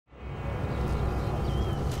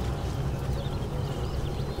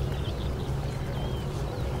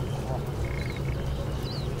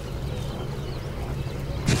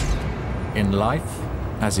In life,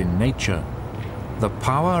 as in nature, the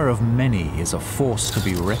power of many is a force to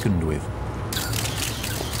be reckoned with.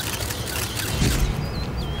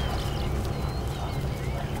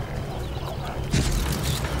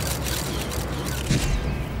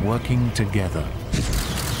 Working together,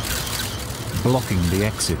 blocking the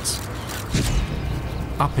exits,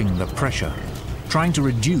 upping the pressure, trying to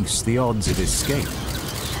reduce the odds of escape.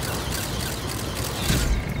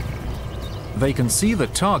 They can see the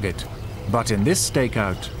target, but in this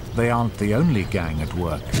stakeout, they aren't the only gang at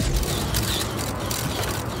work.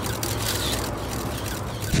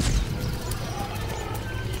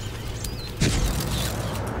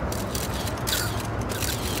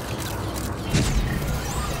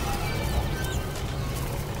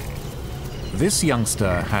 This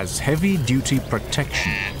youngster has heavy-duty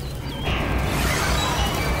protection.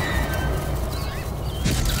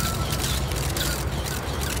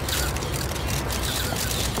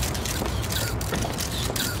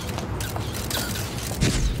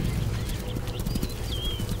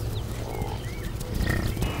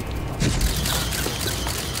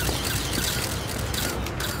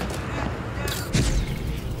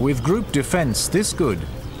 With group defense this good,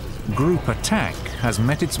 group attack has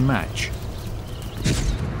met its match.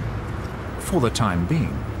 For the time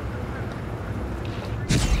being.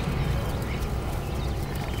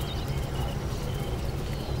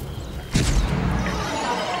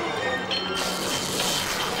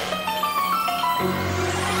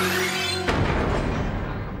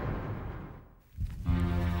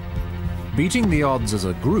 Beating the odds as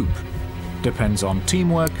a group depends on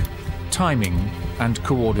teamwork, timing, and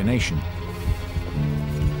coordination.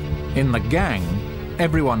 In the gang,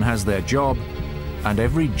 everyone has their job, and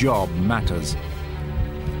every job matters.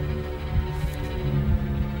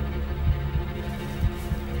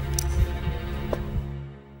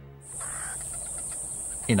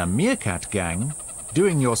 In a meerkat gang,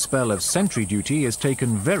 doing your spell of sentry duty is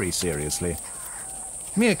taken very seriously.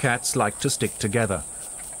 Meerkats like to stick together.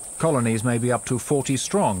 Colonies may be up to 40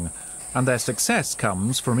 strong, and their success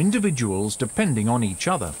comes from individuals depending on each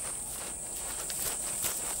other.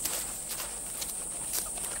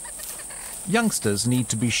 Youngsters need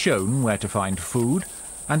to be shown where to find food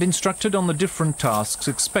and instructed on the different tasks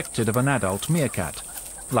expected of an adult meerkat,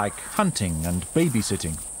 like hunting and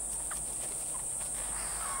babysitting.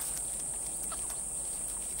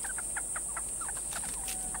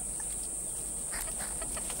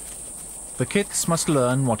 The kits must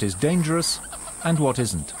learn what is dangerous and what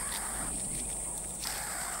isn't.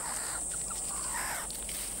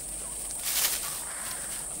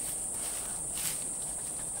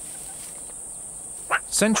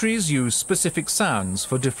 Sentries use specific sounds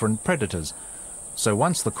for different predators, so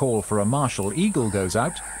once the call for a martial eagle goes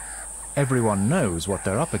out, everyone knows what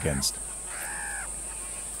they're up against.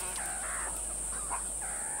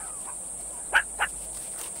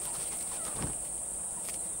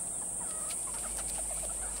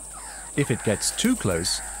 If it gets too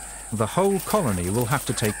close, the whole colony will have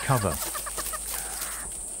to take cover.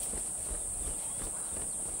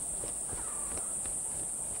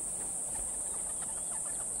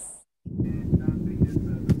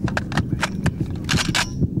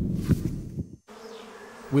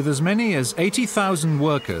 With as many as 80,000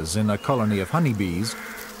 workers in a colony of honeybees,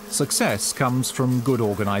 success comes from good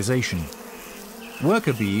organization.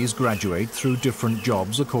 Worker bees graduate through different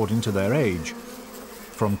jobs according to their age.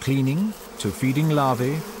 From cleaning, to feeding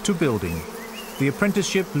larvae, to building, the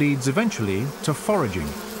apprenticeship leads eventually to foraging.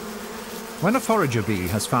 When a forager bee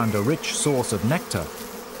has found a rich source of nectar,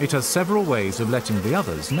 it has several ways of letting the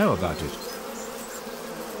others know about it.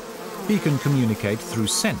 He can communicate through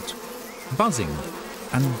scent, buzzing,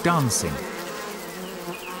 and dancing.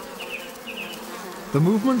 The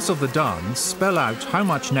movements of the dance spell out how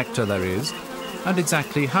much nectar there is and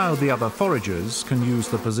exactly how the other foragers can use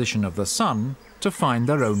the position of the sun to find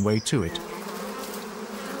their own way to it.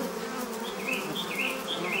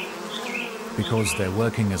 Because they're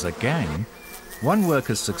working as a gang, one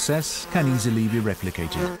worker's success can easily be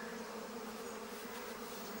replicated.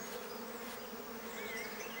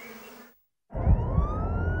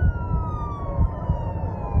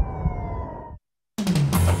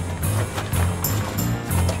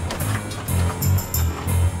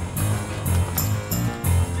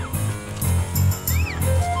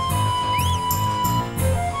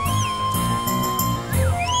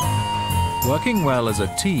 Working well as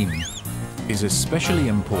a team is especially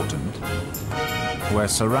important where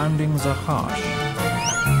surroundings are harsh.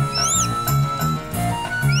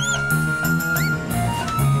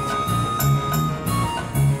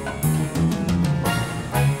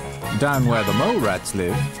 Down where the mole rats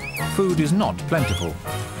live, food is not plentiful.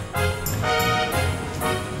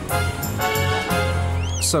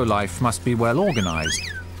 also life must be well organized.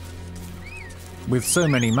 With so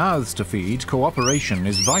many mouths to feed, cooperation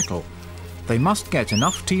is vital. They must get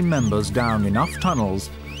enough team members down enough tunnels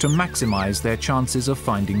to maximize their chances of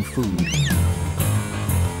finding food.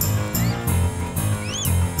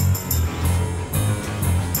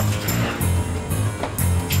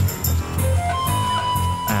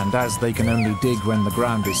 And as they can only dig when the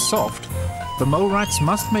ground is soft, the mole rats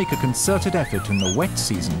must make a concerted effort in the wet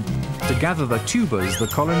season to gather the tubers the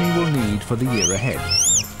colony will need for the year ahead.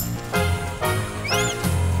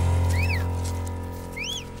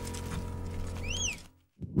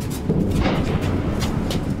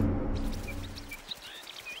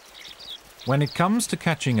 When it comes to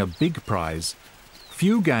catching a big prize,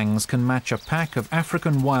 few gangs can match a pack of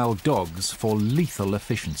African wild dogs for lethal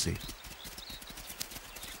efficiency.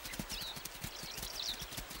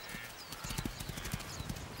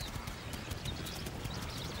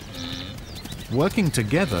 Working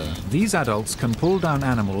together, these adults can pull down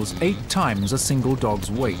animals 8 times a single dog's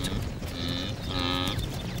weight.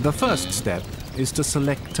 The first step is to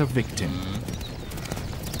select a victim.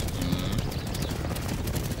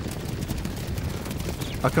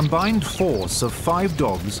 A combined force of 5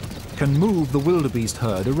 dogs can move the wildebeest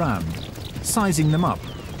herd around, sizing them up,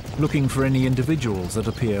 looking for any individuals that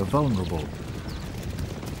appear vulnerable.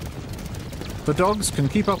 The dogs can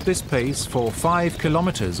keep up this pace for 5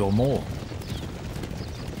 kilometers or more.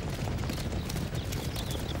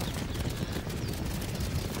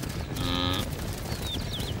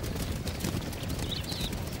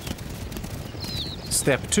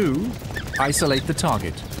 Step 2, isolate the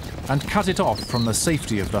target and cut it off from the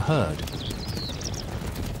safety of the herd.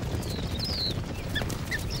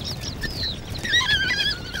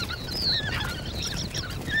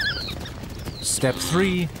 Step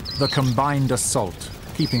 3, the combined assault,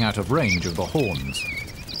 keeping out of range of the horns.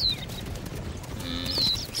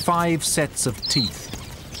 5 sets of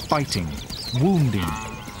teeth, biting, wounding,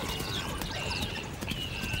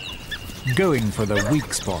 going for the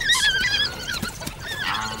weak spots.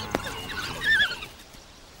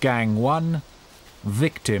 Gang 1,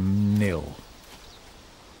 victim 0.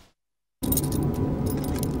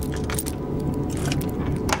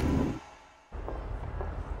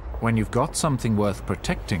 When you've got something worth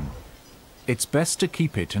protecting, it's best to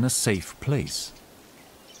keep it in a safe place.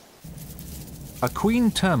 A queen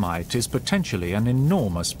termite is potentially an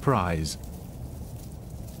enormous prize.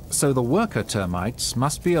 So the worker termites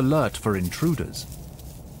must be alert for intruders.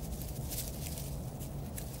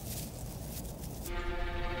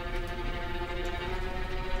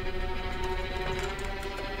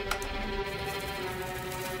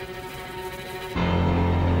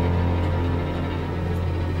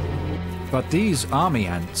 But these army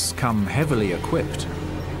ants come heavily equipped.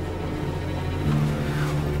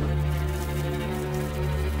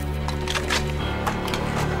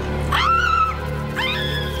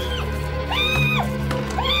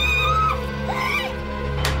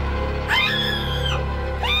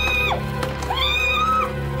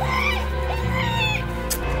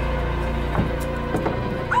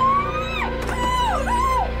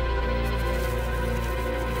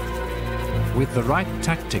 With the right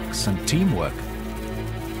tactics and teamwork,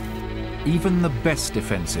 even the best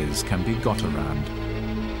defenses can be got around.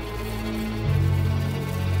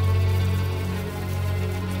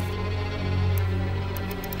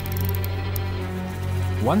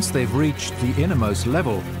 Once they've reached the innermost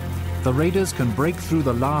level, the raiders can break through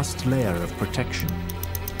the last layer of protection.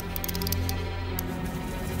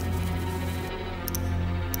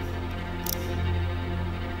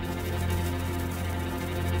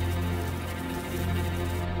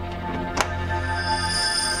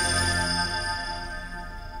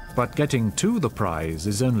 But getting to the prize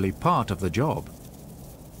is only part of the job.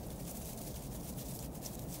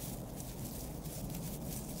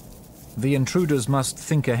 The intruders must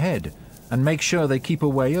think ahead and make sure they keep a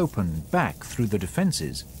way open back through the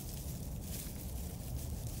defenses.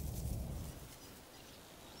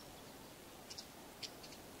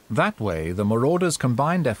 That way, the marauders'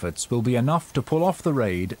 combined efforts will be enough to pull off the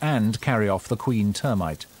raid and carry off the queen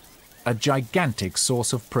termite, a gigantic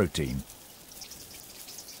source of protein.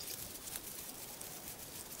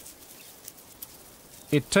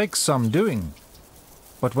 It takes some doing,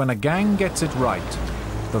 but when a gang gets it right,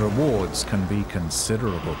 the rewards can be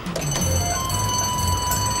considerable.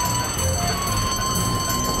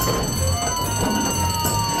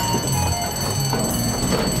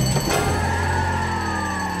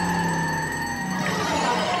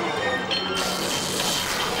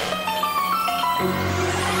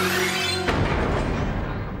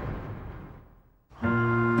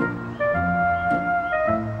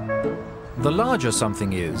 The The larger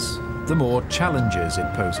something is, the more challenges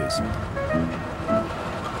it poses.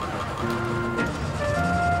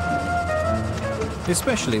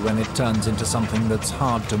 Especially when it turns into something that's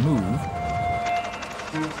hard to move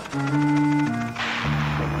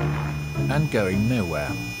and going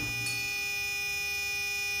nowhere.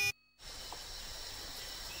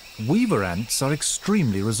 Weaver ants are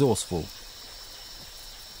extremely resourceful.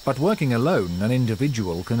 But working alone, an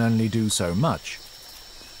individual can only do so much.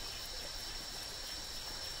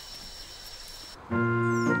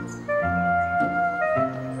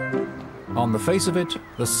 On the face of it,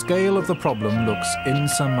 the scale of the problem looks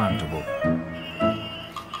insurmountable.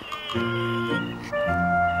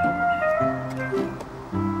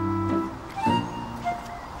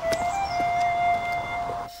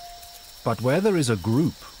 But where there is a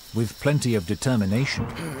group with plenty of determination,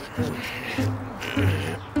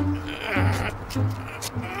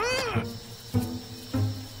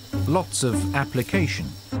 lots of application,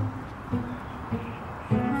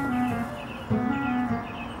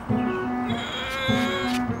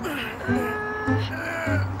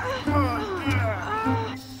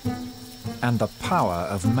 and the power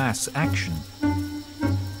of mass action,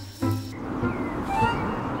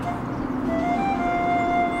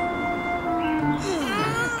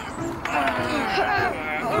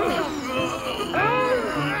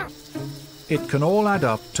 it can all add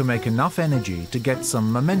up to make enough energy to get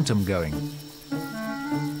some momentum going.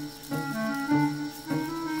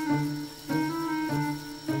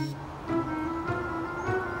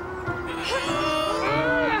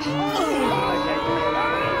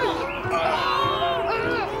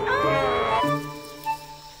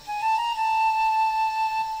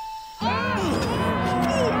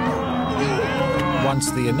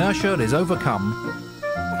 Once the inertia is overcome,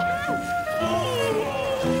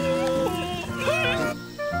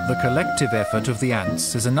 the collective effort of the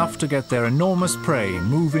ants is enough to get their enormous prey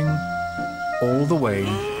moving all the way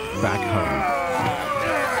back home.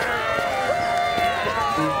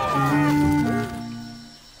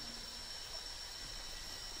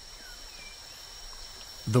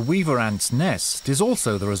 The weaver ant's nest is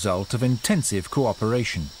also the result of intensive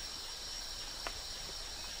cooperation.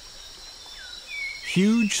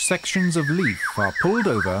 Huge sections of leaf are pulled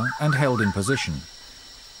over and held in position.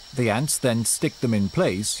 The ants then stick them in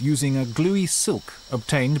place using a gluey silk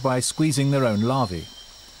obtained by squeezing their own larvae.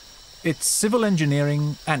 It's civil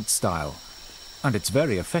engineering ant style, and it's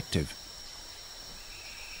very effective.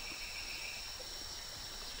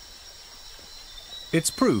 It's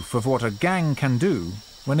proof of what a gang can do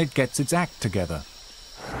when it gets its act together.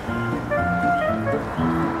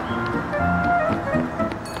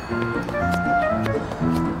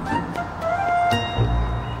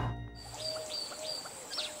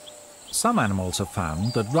 Some animals have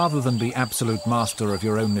found that rather than be absolute master of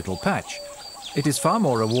your own little patch, it is far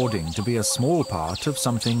more rewarding to be a small part of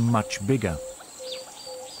something much bigger.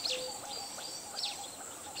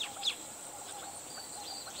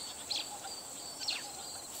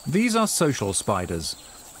 These are social spiders,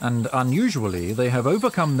 and unusually they have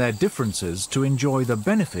overcome their differences to enjoy the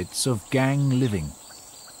benefits of gang living.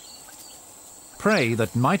 Prey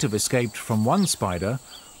that might have escaped from one spider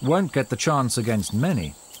won't get the chance against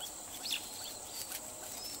many.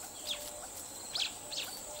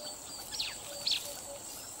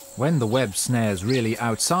 When the web snares really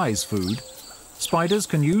outsize food, spiders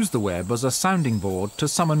can use the web as a sounding board to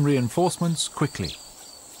summon reinforcements quickly.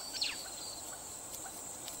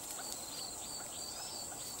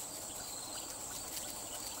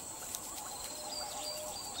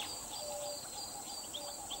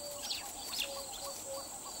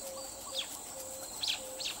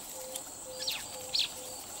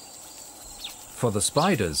 For the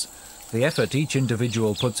spiders, the effort each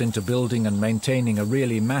individual puts into building and maintaining a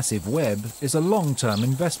really massive web is a long-term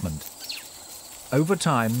investment. Over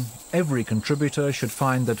time, every contributor should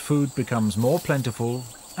find that food becomes more plentiful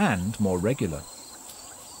and more regular.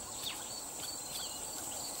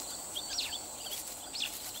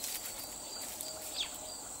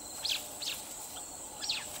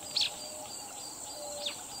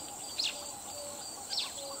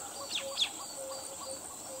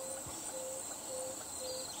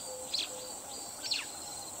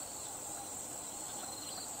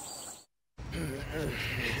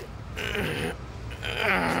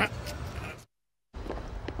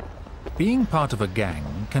 Being part of a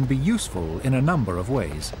gang can be useful in a number of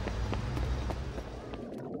ways.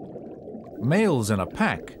 Males in a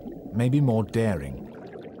pack may be more daring.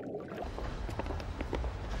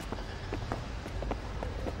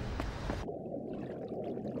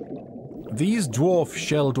 These dwarf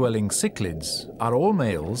shell-dwelling cichlids are all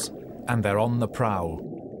males, and they're on the prowl.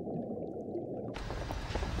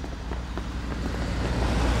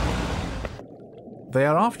 They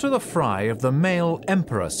are after the fry of the male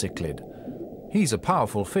emperor cichlid. He's a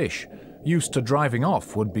powerful fish, used to driving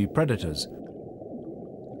off would-be predators.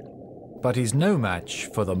 But he's no match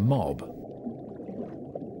for the mob.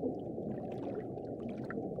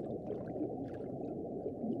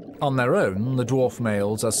 On their own, the dwarf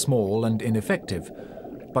males are small and ineffective,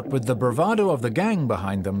 but with the bravado of the gang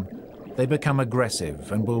behind them, they become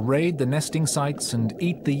aggressive and will raid the nesting sites and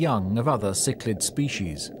eat the young of other cichlid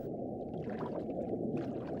species.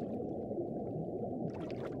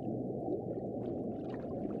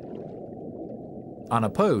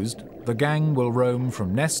 Unopposed, the gang will roam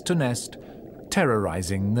from nest to nest,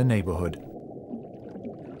 terrorizing the neighborhood.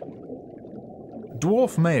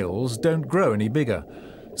 Dwarf males don't grow any bigger,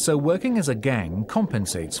 so working as a gang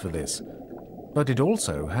compensates for this. But it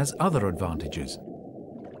also has other advantages.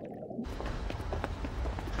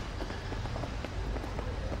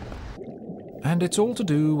 And it's all to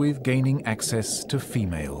do with gaining access to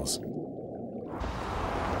females.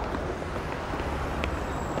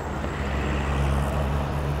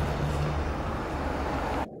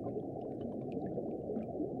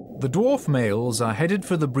 The dwarf males are headed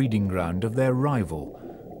for the breeding ground of their rival,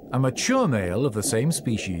 a mature male of the same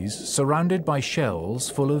species surrounded by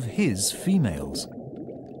shells full of his females.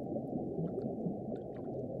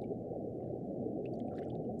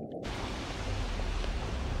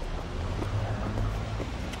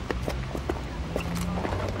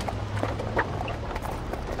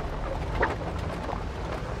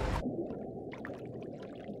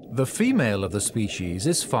 The female of the species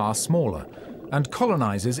is far smaller and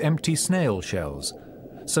colonizes empty snail shells,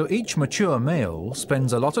 so each mature male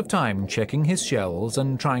spends a lot of time checking his shells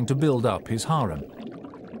and trying to build up his harem.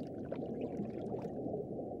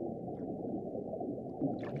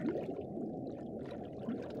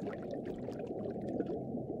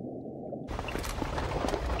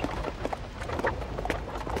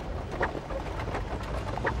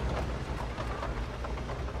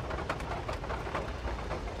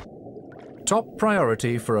 Top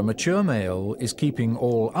priority for a mature male is keeping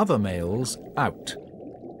all other males out.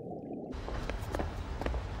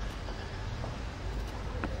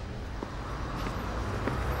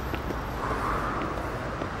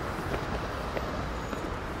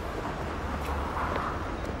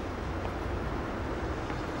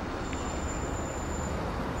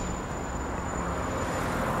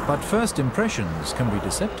 But first impressions can be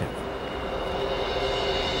deceptive.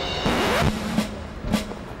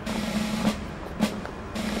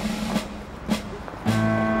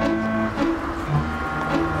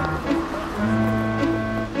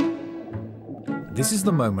 This is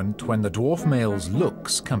the moment when the dwarf male's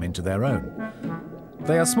looks come into their own.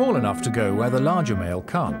 They are small enough to go where the larger male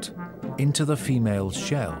can't, into the female's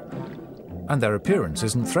shell. And their appearance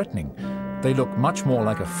isn't threatening. They look much more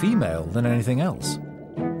like a female than anything else.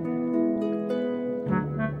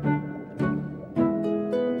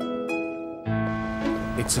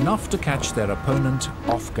 It's enough to catch their opponent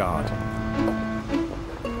off guard.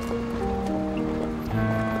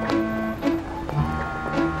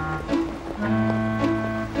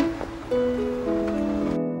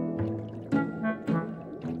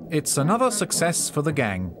 It's another success for the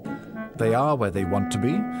gang. They are where they want to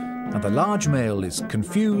be, and the large male is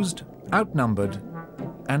confused, outnumbered,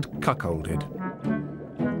 and cuckolded.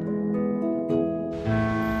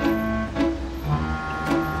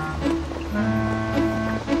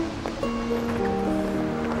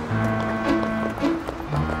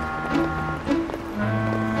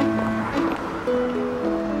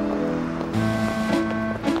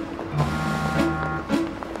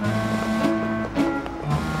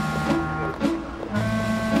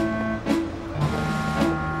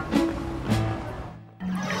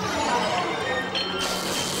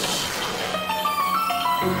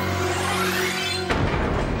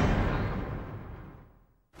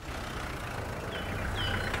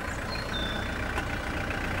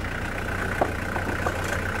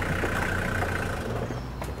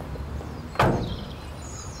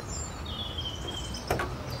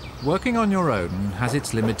 Working on your own has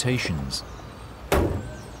its limitations.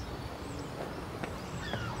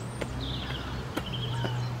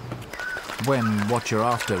 When what you're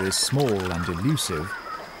after is small and elusive,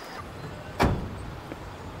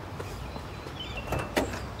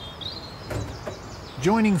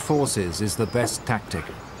 joining forces is the best tactic.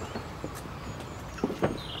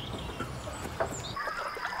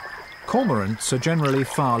 Cormorants are generally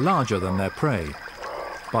far larger than their prey.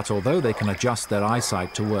 But although they can adjust their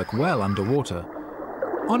eyesight to work well underwater,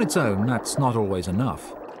 on its own that's not always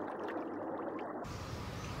enough.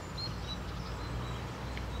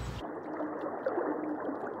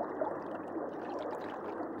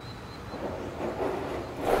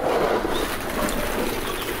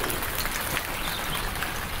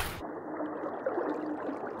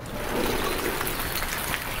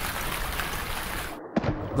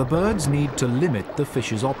 the birds need to limit the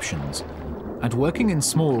fish's options, and working in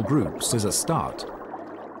small groups is a start.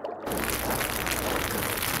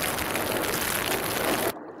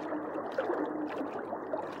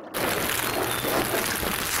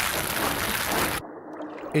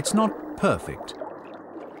 It's not perfect.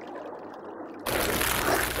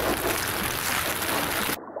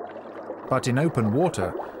 But in open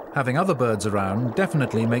water, having other birds around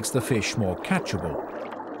definitely makes the fish more catchable.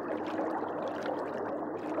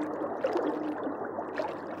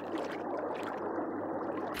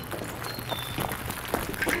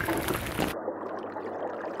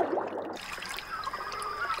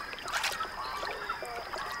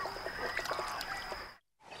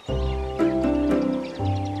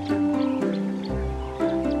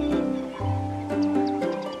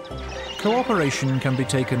 Cooperation can be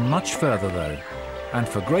taken much further though, and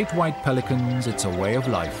for great white pelicans it's a way of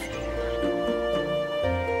life.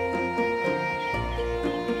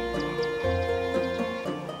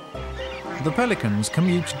 The pelicans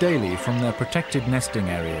commute daily from their protected nesting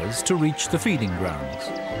areas to reach the feeding grounds.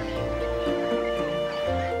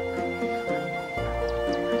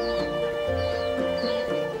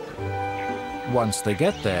 Once they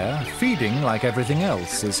get there, feeding, like everything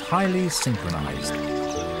else, is highly synchronized.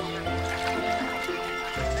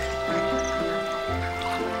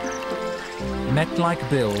 Net-like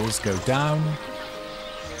bills go down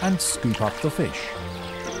and scoop up the fish.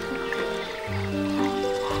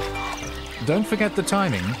 Don't forget the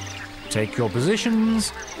timing. Take your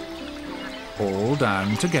positions, all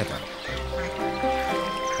down together.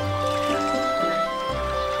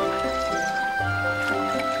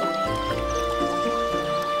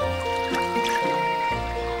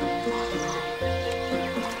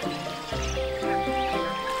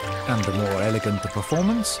 And the more elegant the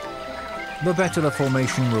performance, the better the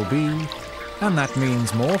formation will be, and that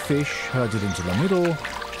means more fish herded into the middle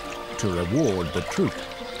to reward the troop.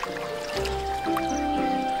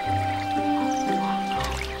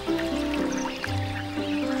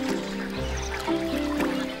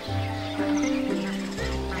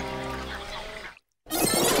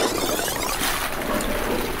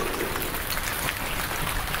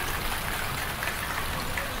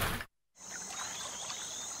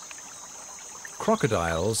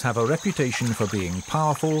 Crocodiles have a reputation for being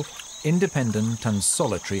powerful, independent and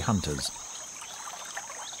solitary hunters.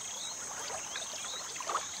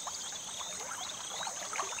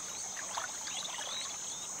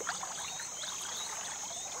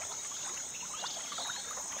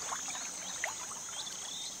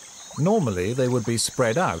 Normally they would be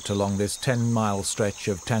spread out along this 10-mile stretch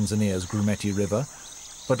of Tanzania's Grumeti River,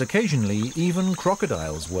 but occasionally even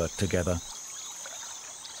crocodiles work together.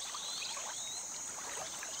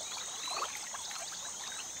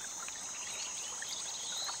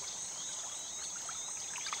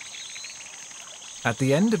 At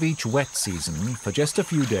the end of each wet season, for just a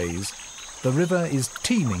few days, the river is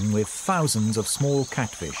teeming with thousands of small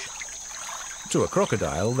catfish. To a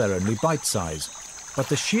crocodile, they're only bite-size, but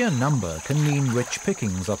the sheer number can mean rich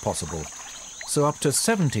pickings are possible, so up to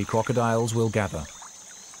 70 crocodiles will gather.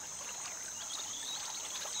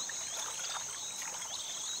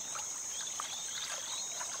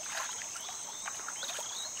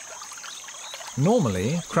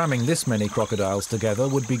 Normally, cramming this many crocodiles together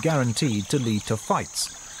would be guaranteed to lead to fights.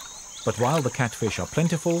 But while the catfish are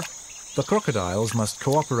plentiful, the crocodiles must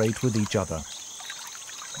cooperate with each other.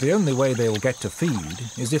 The only way they will get to feed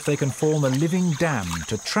is if they can form a living dam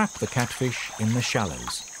to trap the catfish in the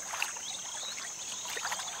shallows.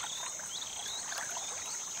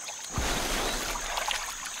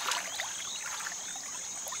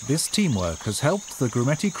 This teamwork has helped the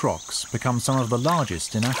Grumeti crocs become some of the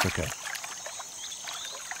largest in Africa.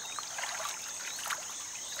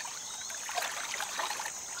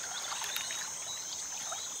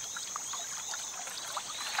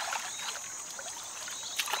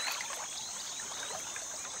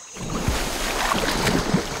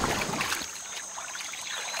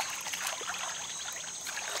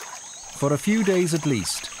 For a few days at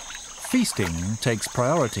least, feasting takes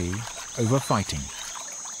priority over fighting.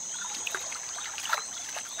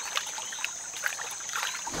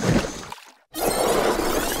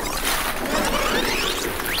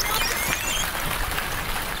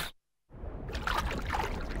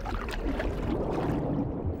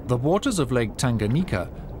 The waters of Lake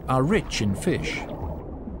Tanganyika are rich in fish,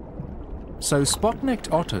 so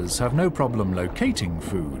spot-necked otters have no problem locating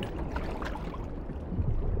food.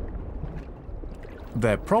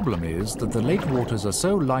 Their problem is that the lake waters are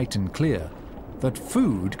so light and clear that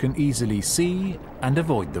food can easily see and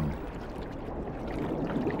avoid them.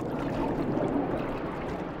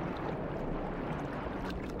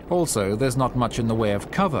 Also, there's not much in the way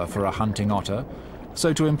of cover for a hunting otter,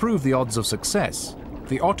 so to improve the odds of success,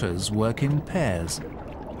 the otters work in pairs.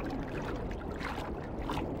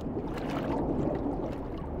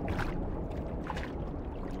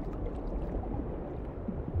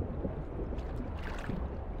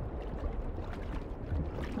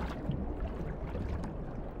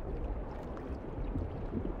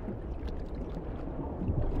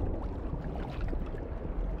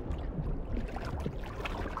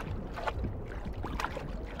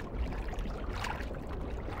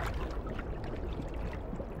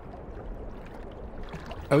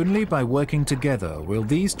 Only by working together will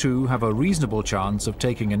these two have a reasonable chance of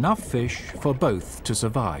taking enough fish for both to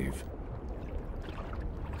survive.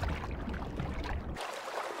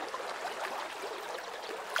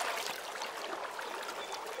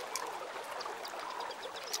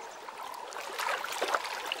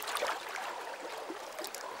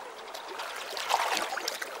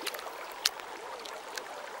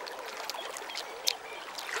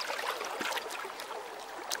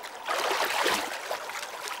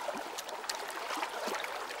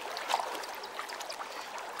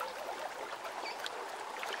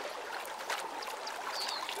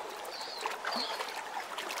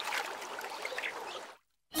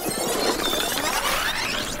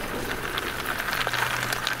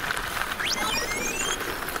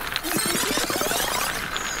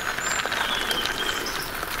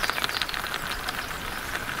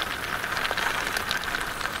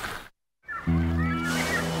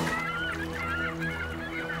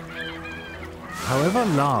 However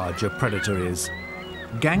large a predator is,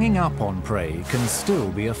 ganging up on prey can still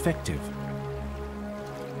be effective.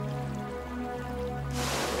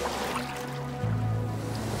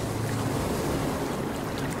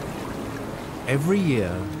 Every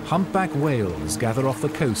year, humpback whales gather off the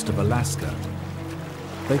coast of Alaska.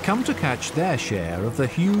 They come to catch their share of the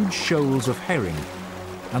huge shoals of herring,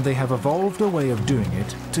 and they have evolved a way of doing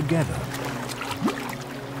it together.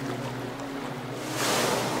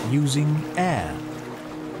 Using air.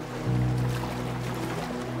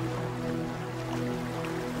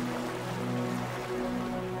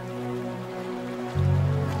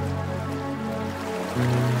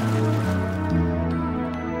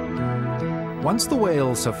 Once the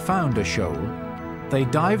whales have found a shoal, they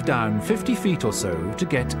dive down 50 feet or so to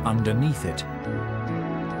get underneath it.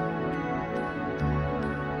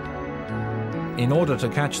 In order to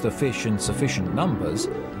catch the fish in sufficient numbers,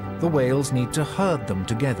 the whales need to herd them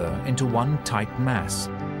together into one tight mass.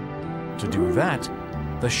 To do that,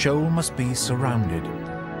 the shoal must be surrounded.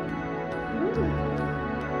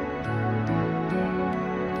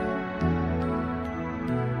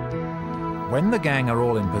 When the gang are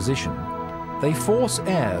all in position, they force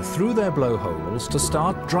air through their blowholes to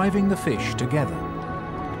start driving the fish together.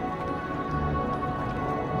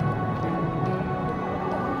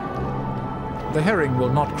 The herring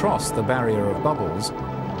will not cross the barrier of bubbles,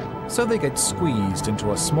 so they get squeezed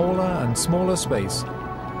into a smaller and smaller space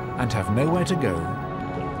and have nowhere to go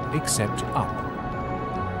except up.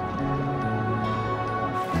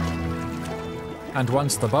 And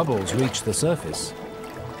once the bubbles reach the surface,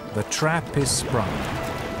 the trap is sprung.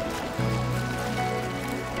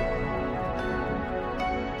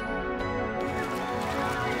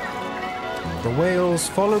 The whales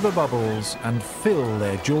follow the bubbles and fill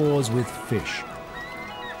their jaws with fish,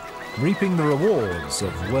 reaping the rewards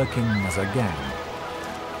of working as a gang.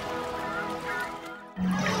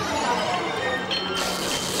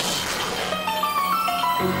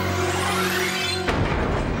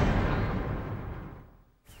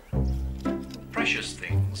 Precious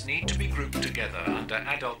things need to be grouped together under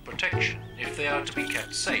adult protection if they are to be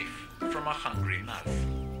kept safe from a hungry mouth.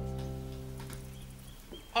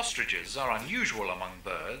 Ostriches are unusual among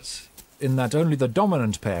birds in that only the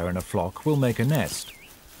dominant pair in a flock will make a nest.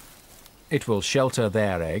 It will shelter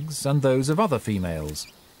their eggs and those of other females.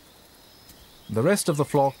 The rest of the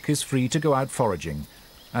flock is free to go out foraging,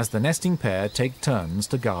 as the nesting pair take turns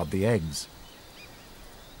to guard the eggs.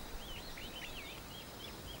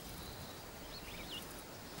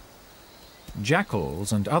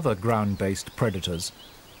 Jackals and other ground-based predators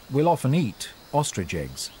will often eat ostrich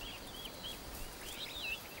eggs.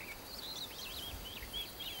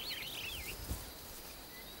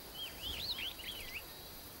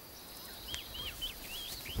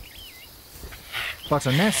 But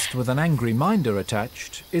a nest with an angry minder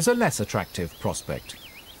attached is a less attractive prospect.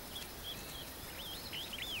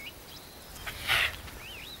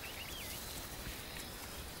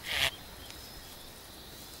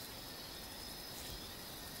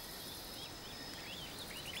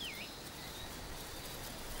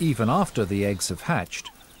 Even after the eggs have hatched,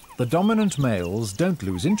 the dominant males don't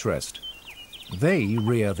lose interest. They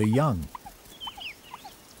rear the young.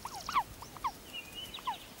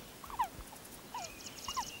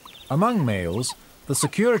 Among males, the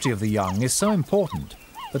security of the young is so important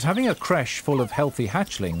that having a creche full of healthy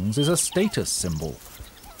hatchlings is a status symbol.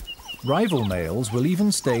 Rival males will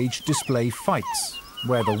even stage display fights,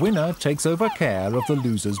 where the winner takes over care of the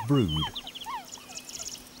loser's brood.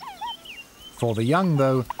 For the young,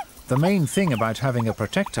 though, the main thing about having a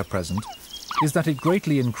protector present is that it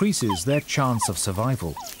greatly increases their chance of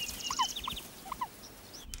survival.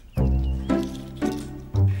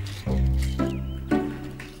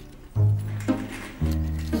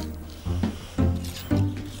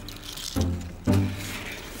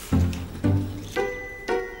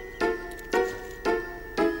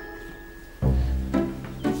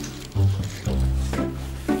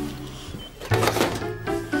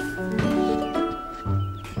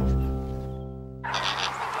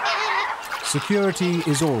 Security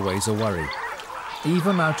is always a worry,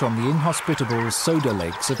 even out on the inhospitable soda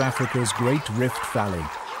lakes of Africa's Great Rift Valley.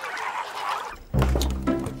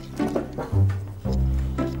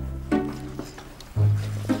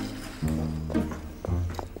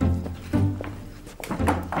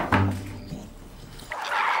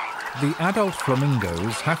 The adult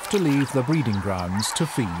flamingos have to leave the breeding grounds to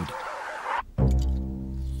feed.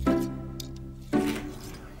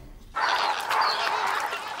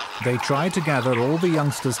 They try to gather all the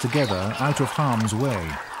youngsters together out of harm's way.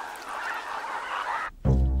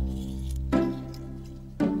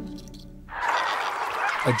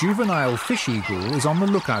 A juvenile fish eagle is on the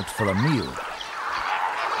lookout for a meal.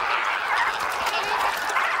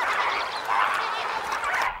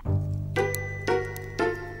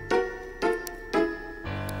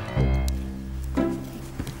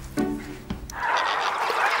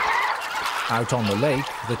 Out on the lake,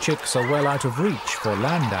 the chicks are well out of reach for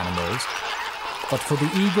land animals, but for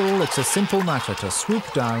the eagle it's a simple matter to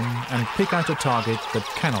swoop down and pick out a target that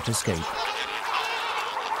cannot escape.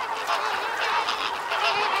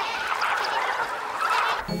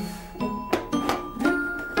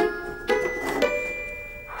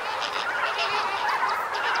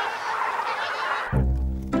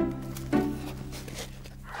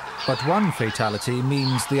 But one fatality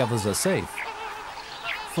means the others are safe.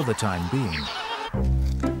 For the time being.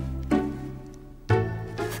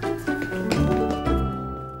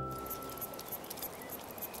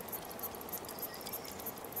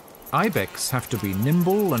 Ibex have to be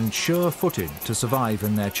nimble and sure-footed to survive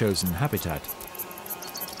in their chosen habitat.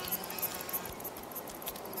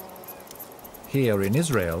 Here in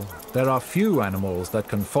Israel, there are few animals that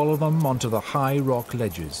can follow them onto the high rock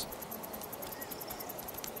ledges.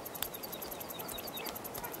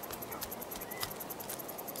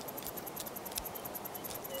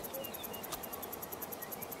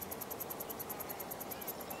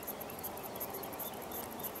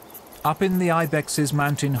 Up in the ibex's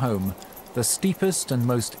mountain home, the steepest and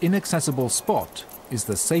most inaccessible spot is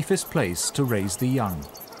the safest place to raise the young.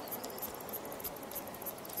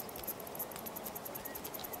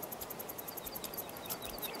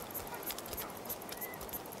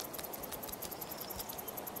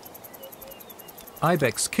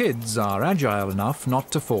 Ibex kids are agile enough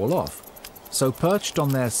not to fall off, so perched on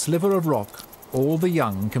their sliver of rock, all the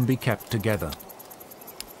young can be kept together.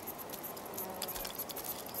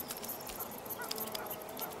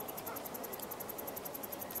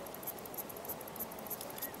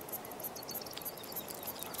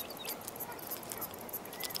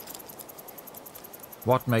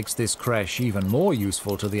 What makes this creche even more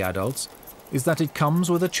useful to the adults is that it comes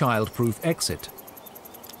with a child-proof exit.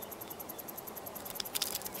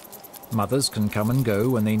 Mothers can come and go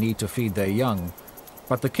when they need to feed their young,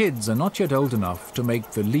 but the kids are not yet old enough to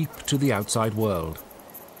make the leap to the outside world.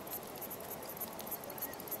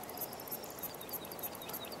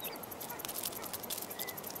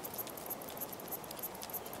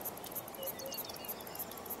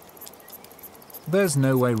 There's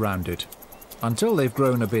no way round it. Until they've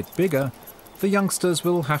grown a bit bigger, the youngsters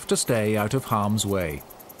will have to stay out of harm's way.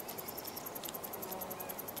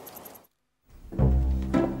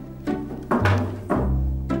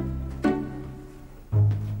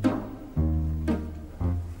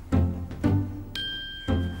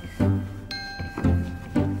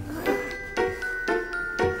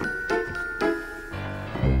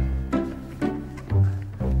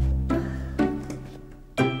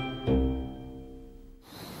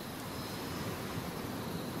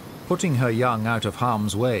 Putting her young out of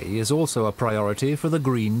harm's way is also a priority for the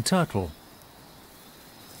green turtle.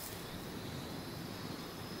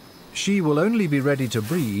 She will only be ready to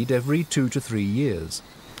breed every 2 to 3 years.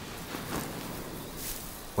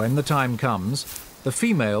 When the time comes, the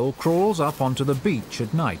female crawls up onto the beach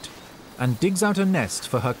at night and digs out a nest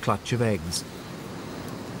for her clutch of eggs.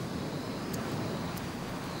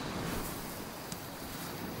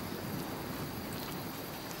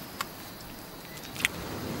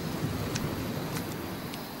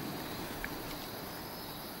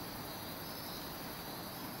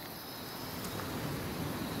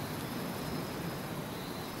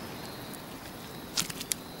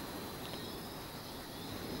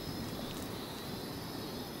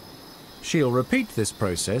 She'll repeat this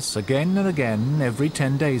process again and again every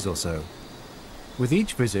 10 days or so. With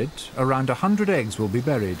each visit, around 100 eggs will be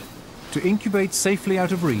buried to incubate safely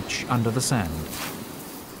out of reach under the sand.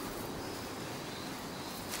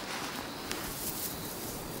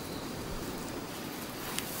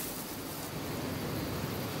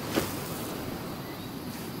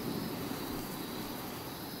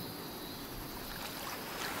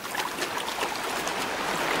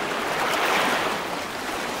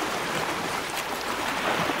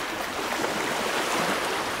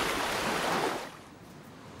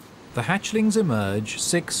 The hatchlings emerge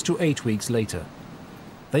 6 to 8 weeks later.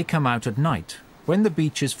 They come out at night, when the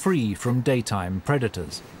beach is free from daytime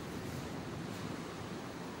predators.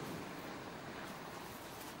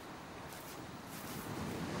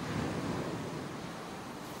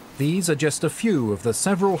 These are just a few of the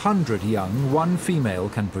several hundred young one female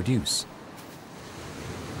can produce.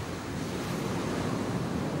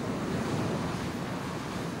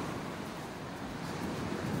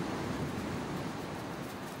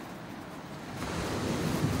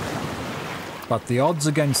 But the odds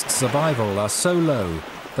against survival are so low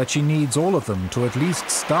that she needs all of them to at least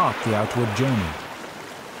start the outward journey.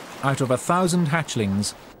 Out of 1,000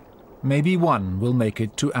 hatchlings, maybe one will make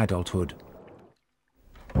it to adulthood.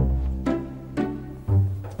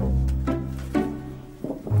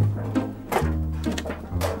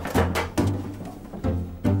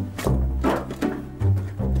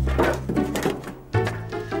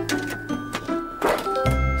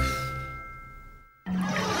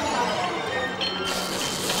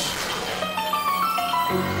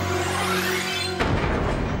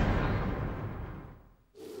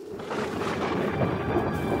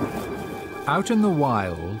 Out in the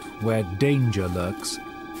wild, where danger lurks,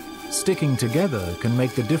 sticking together can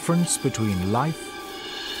make the difference between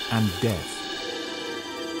life and death.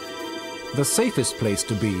 The safest place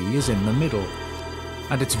to be is in the middle,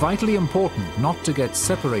 and it's vitally important not to get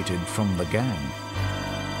separated from the gang.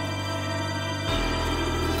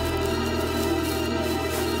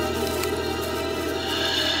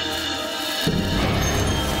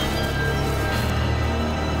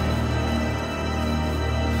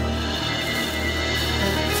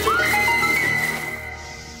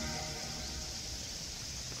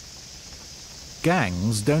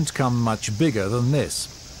 Gangs don't come much bigger than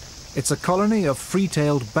this. It's a colony of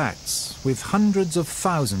free-tailed bats with hundreds of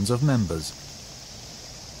thousands of members.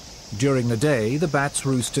 During the day, the bats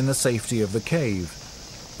roost in the safety of the cave,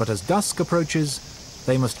 but as dusk approaches,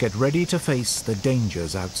 they must get ready to face the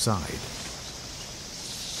dangers outside.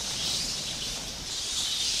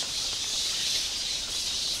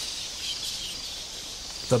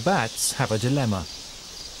 The bats have a dilemma.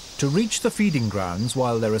 To reach the feeding grounds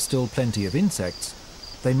while there are still plenty of insects,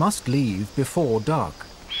 they must leave before dark.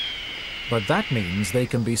 But that means they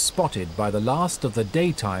can be spotted by the last of the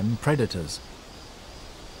daytime predators.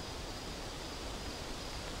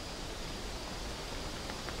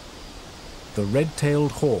 The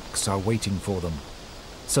red-tailed hawks are waiting for them,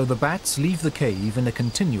 so the bats leave the cave in a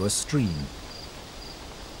continuous stream.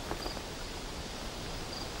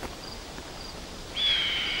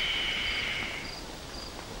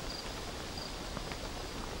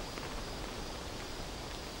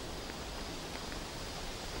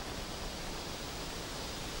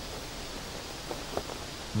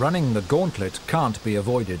 Running the gauntlet can't be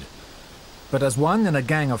avoided, but as one in a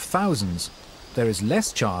gang of thousands, there is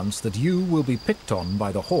less chance that you will be picked on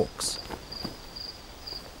by the hawks.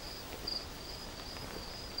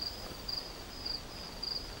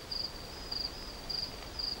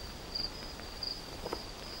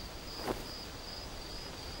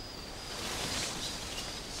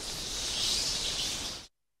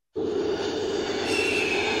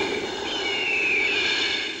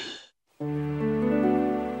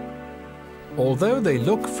 Although they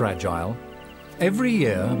look fragile, every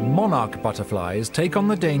year monarch butterflies take on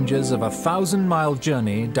the dangers of a 1,000-mile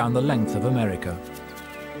journey down the length of America.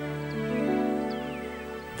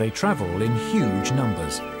 They travel in huge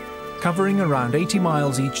numbers, covering around 80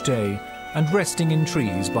 miles each day and resting in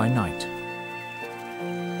trees by night.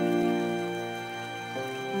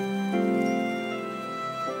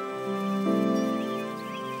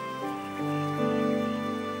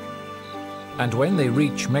 And when they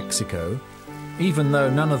reach Mexico, even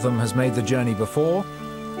though none of them has made the journey before,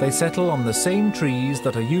 they settle on the same trees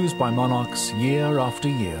that are used by monarchs year after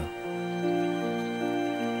year.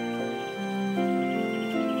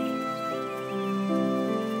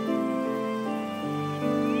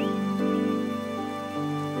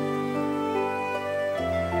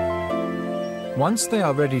 Once they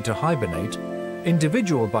are ready to hibernate,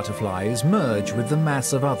 individual butterflies merge with the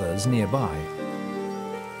mass of others nearby.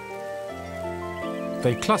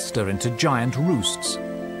 They cluster into giant roosts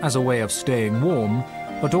as a way of staying warm,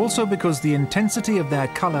 but also because the intensity of their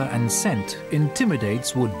color and scent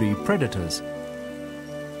intimidates would-be predators.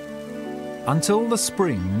 Until the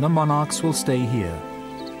spring, the monarchs will stay here,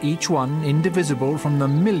 each one indivisible from the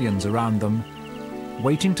millions around them,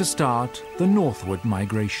 waiting to start the northward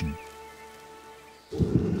migration.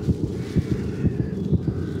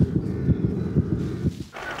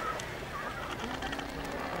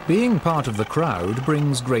 Being part of the crowd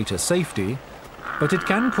brings greater safety, but it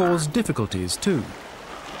can cause difficulties too.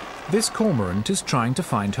 This cormorant is trying to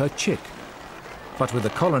find her chick. But with a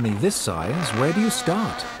colony this size, where do you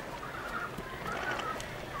start?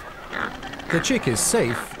 The chick is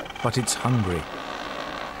safe, but it's hungry.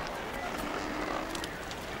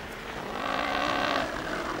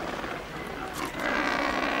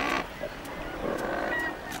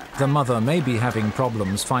 The mother may be having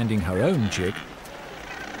problems finding her own chick,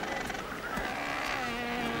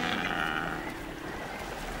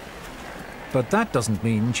 but that doesn't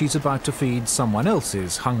mean she's about to feed someone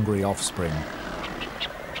else's hungry offspring.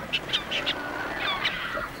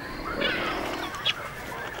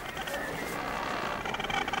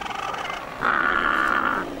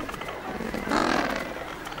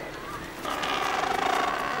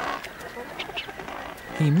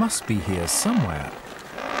 He must be here somewhere.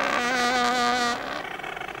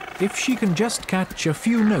 If she can just catch a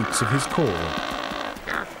few notes of his call.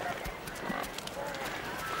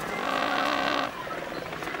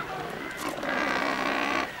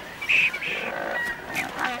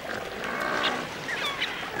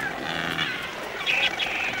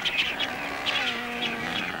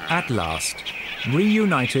 At last,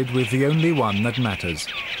 reunited with the only one that matters.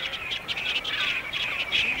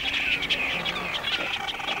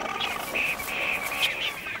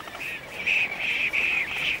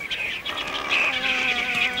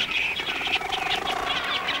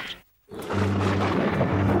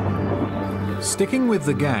 Sticking with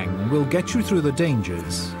the gang will get you through the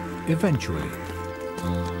dangers, eventually.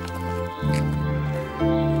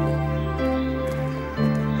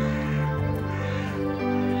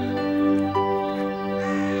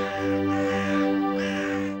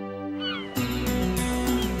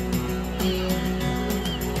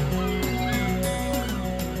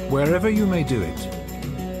 Wherever you may do it,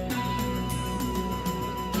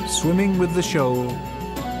 swimming with the shoal,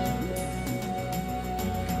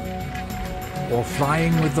 or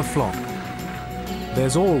flying with the flock,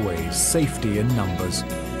 there's always safety in numbers.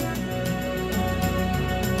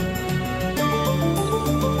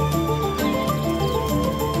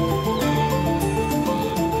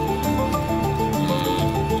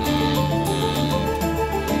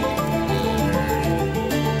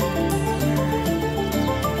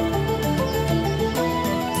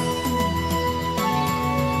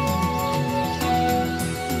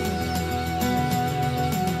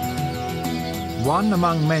 One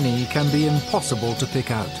among many can be impossible to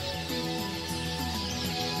pick out.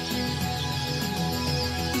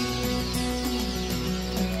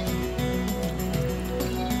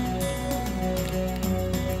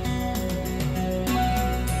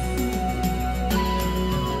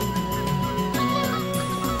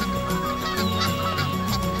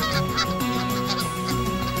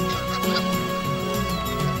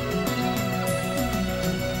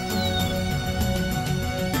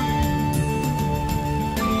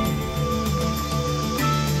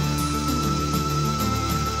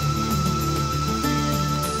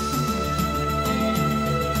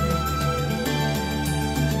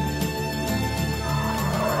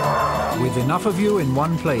 With enough of you in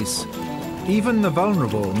one place, even the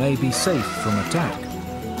vulnerable may be safe from attack.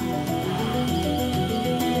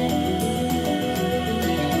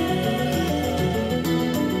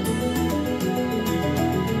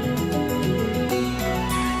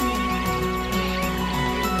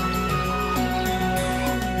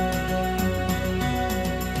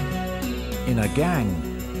 In a gang,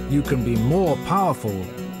 you can be more powerful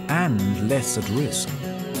and less at risk.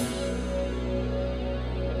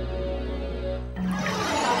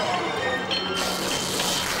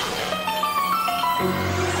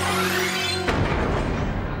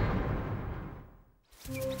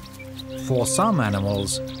 For some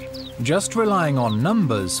animals, Just relying on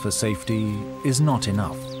numbers for safety is not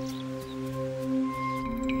enough.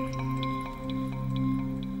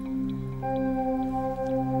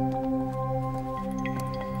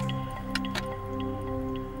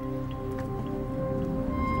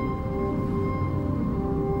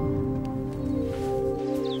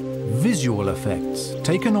 Visual effects,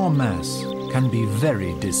 taken en masse, can be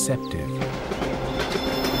very deceptive.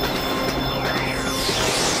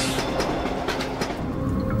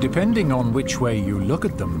 Depending on which way you look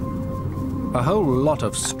at them, a whole lot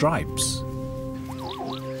of stripes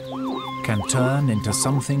can turn into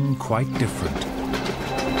something quite different.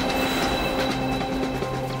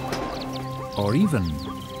 Or even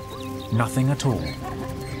nothing at all.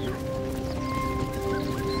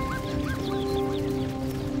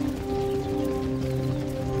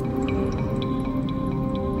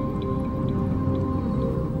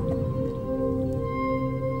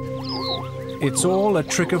 It's all a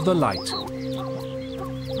trick of the light.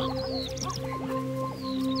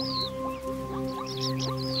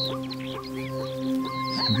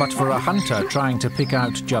 But for a hunter trying to pick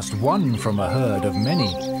out just one from a herd of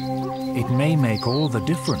many, it may make all the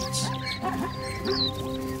difference.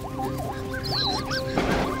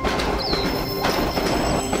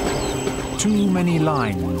 Too many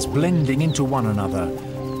lines blending into one another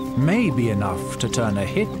may be enough to turn a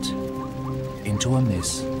hit into a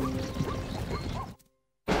miss.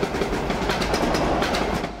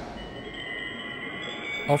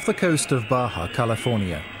 Off the coast of Baja,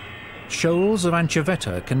 California, shoals of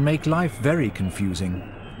anchoveta can make life very confusing.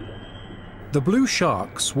 The blue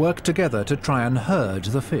sharks work together to try and herd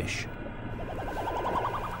the fish.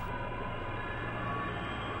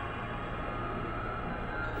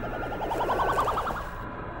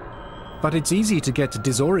 But it's easy to get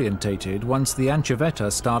disorientated once the anchoveta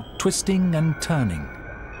start twisting and turning.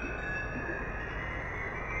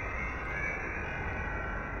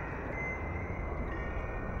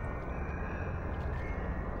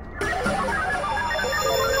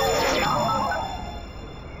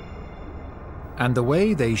 And the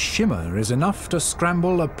way they shimmer is enough to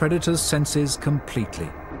scramble a predator's senses completely.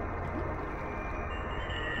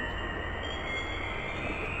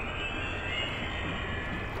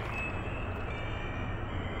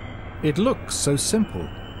 It looks so simple,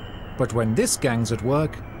 but when this gang's at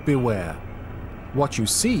work, beware. What you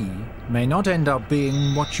see may not end up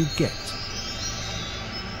being what you get.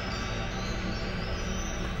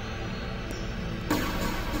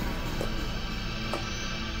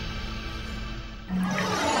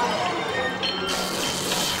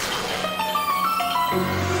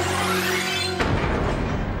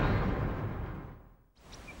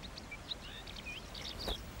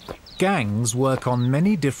 Gangs work on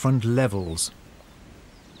many different levels.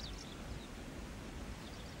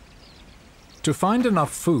 To find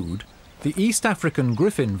enough food, the East African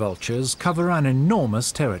griffin vultures cover an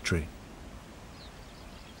enormous territory.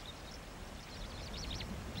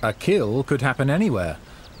 A kill could happen anywhere,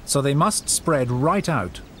 so they must spread right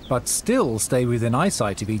out, but still stay within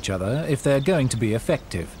eyesight of each other if they're going to be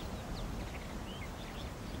effective.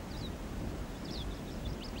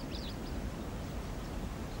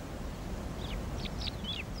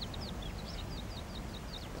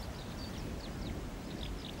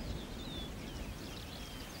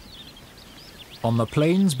 On the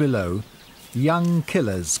plains below, young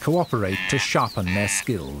killers cooperate to sharpen their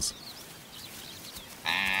skills.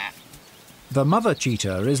 The mother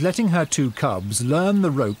cheetah is letting her two cubs learn the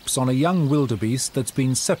ropes on a young wildebeest that's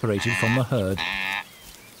been separated from the herd.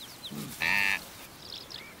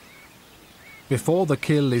 Before the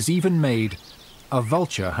kill is even made, a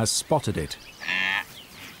vulture has spotted it.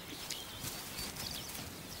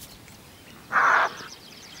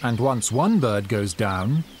 And once one bird goes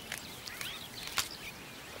down,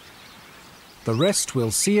 the rest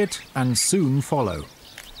will see it and soon follow.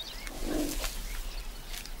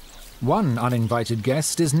 One uninvited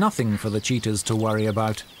guest is nothing for the cheetahs to worry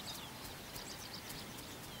about.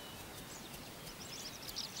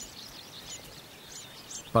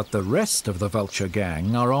 But the rest of the vulture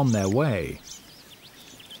gang are on their way.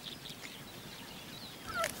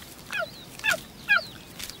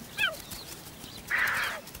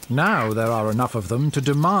 Now there are enough of them to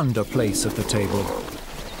demand a place at the table.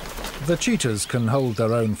 The cheetahs can hold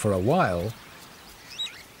their own for a while,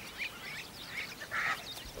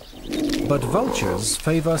 but vultures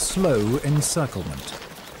favor slow encirclement.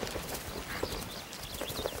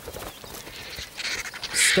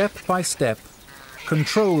 Step by step,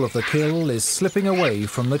 control of the kill is slipping away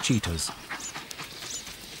from the cheetahs.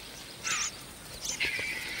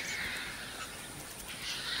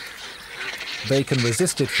 They can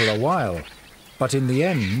resist it for a while, But in the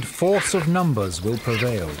end, force of numbers will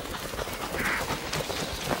prevail.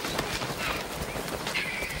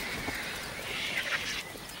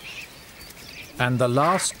 And the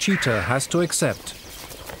last cheater has to accept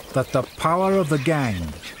that the power of the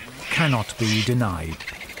gang cannot be denied.